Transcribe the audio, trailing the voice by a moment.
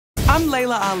I'm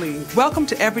Layla Ali. Welcome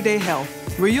to Everyday Health,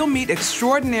 where you'll meet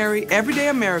extraordinary, everyday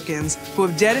Americans who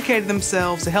have dedicated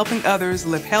themselves to helping others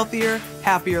live healthier,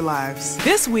 happier lives.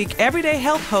 This week, Everyday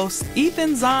Health hosts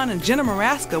Ethan Zohn and Jenna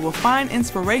Morasca will find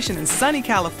inspiration in sunny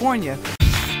California.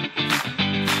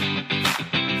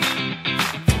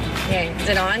 Okay, is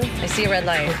it on? I see a red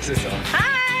light. Of course it's on.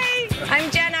 Hi,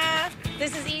 I'm Jenna.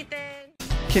 This is Ethan.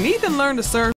 Can Ethan learn to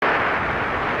surf?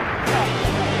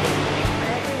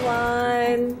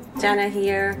 Jenna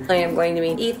here. I am going to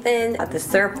meet Ethan at the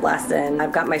surf lesson.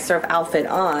 I've got my surf outfit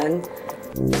on.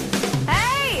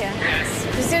 Hey! Yes.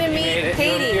 Who's gonna meet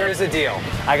Katie? Here's the deal.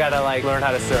 I gotta learn how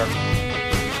to surf.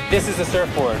 This is a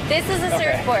surfboard. This is a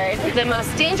surfboard. The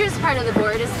most dangerous part of the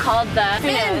board is called the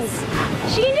fins.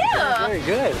 She knew. Very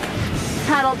good.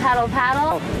 Paddle, paddle,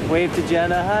 paddle. Wave to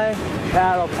Jenna, hi.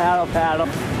 Paddle, paddle, paddle.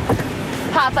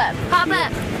 Pop up, pop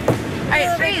up. All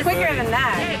right, freeze. Quicker than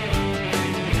that.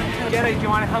 Jenna, do you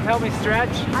want to help me stretch?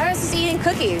 I was just eating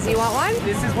cookies. You want one?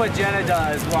 This is what Jenna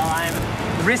does while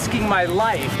I'm risking my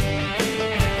life.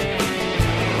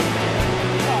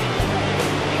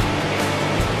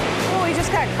 Oh, he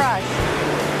just got crushed.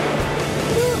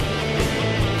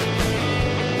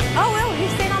 Oh, well, he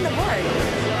stayed on the board.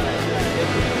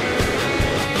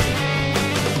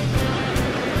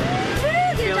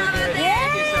 Good job out there.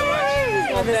 Thank you so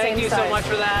much. Well, thank you so much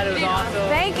for that. It was awesome.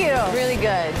 Thank you. Really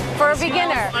good. For a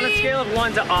beginner. On a scale of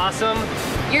 1 to awesome.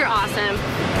 You're awesome.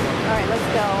 All right, let's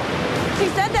go. She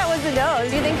said that was the nose.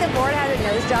 Do you think the board had a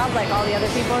nose job like all the other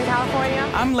people in California?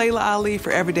 I'm Layla Ali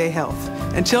for Everyday Health.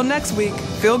 Until next week,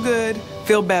 feel good,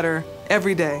 feel better,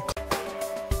 every day.